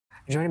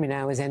Joining me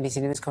now is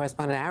NBC News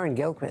correspondent Aaron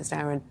Gilchrist.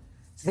 Aaron,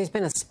 so there's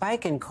been a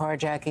spike in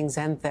carjackings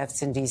and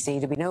thefts in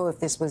D.C. Do we know if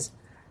this was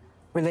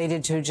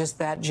related to just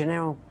that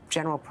general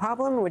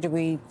problem, or do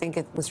we think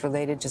it was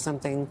related to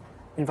something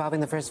involving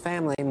the first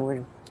family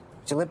more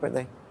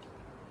deliberately?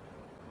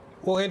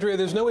 Well, Andrea,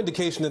 there's no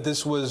indication that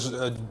this was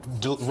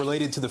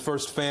related to the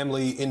first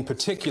family in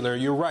particular.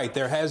 You're right.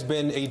 There has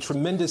been a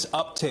tremendous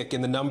uptick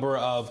in the number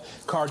of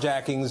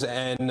carjackings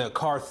and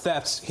car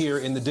thefts here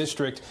in the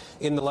district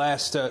in the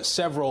last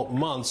several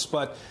months.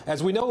 But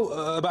as we know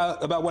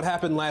about what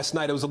happened last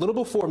night, it was a little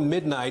before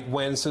midnight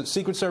when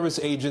Secret Service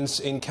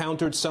agents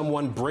encountered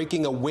someone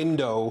breaking a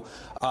window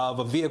of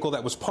a vehicle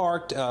that was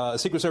parked, a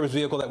Secret Service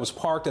vehicle that was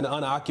parked and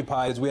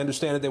unoccupied. As we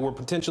understand it, there were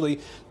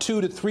potentially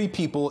 2 to 3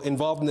 people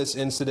involved in this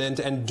incident.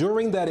 And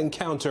during that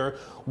encounter,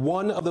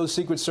 one of those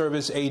Secret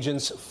Service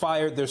agents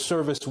fired their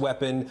service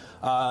weapon.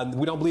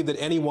 We don't believe that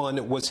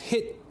anyone was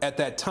hit at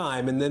that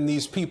time. And then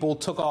these people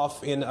took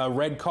off in a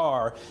red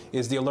car,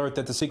 is the alert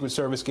that the Secret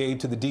Service gave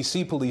to the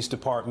D.C. Police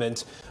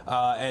Department.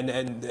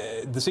 And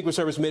the Secret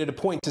Service made it a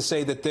point to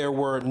say that there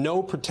were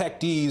no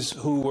protectees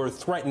who were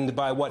threatened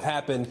by what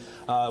happened.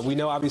 We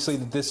know, obviously,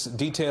 that this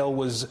detail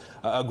was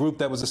a group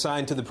that was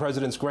assigned to the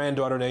president's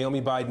granddaughter,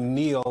 Naomi Biden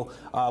Neal.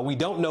 We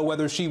don't know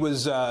whether she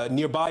was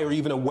nearby or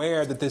even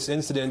aware that this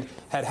incident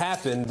had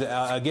happened.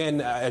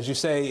 Again, as you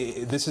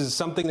say, this is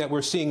something that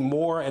we're seeing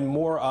more and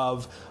more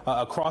of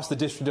across the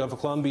District of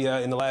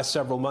Columbia in the last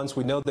several months.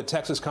 We know that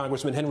Texas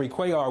Congressman Henry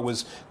Cuellar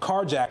was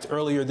carjacked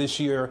earlier this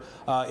year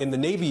in the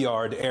Navy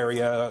Yard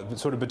area,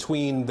 sort of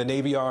between the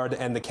Navy Yard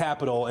and the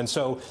Capitol. And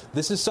so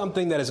this is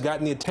something that has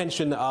gotten the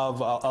attention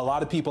of a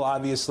lot of people,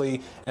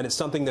 obviously, and it's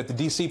something that the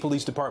D.C.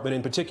 Police Department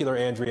in particular,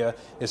 Andrea,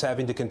 is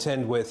having to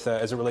contend with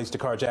as it relates to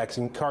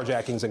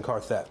carjackings and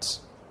car thefts.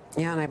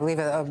 Yeah, and I believe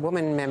a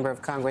woman member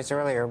of Congress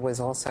earlier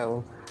was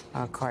also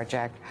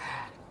carjacked.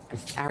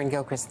 Aaron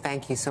Gilchrist,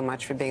 thank you so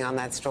much for being on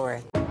that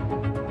story.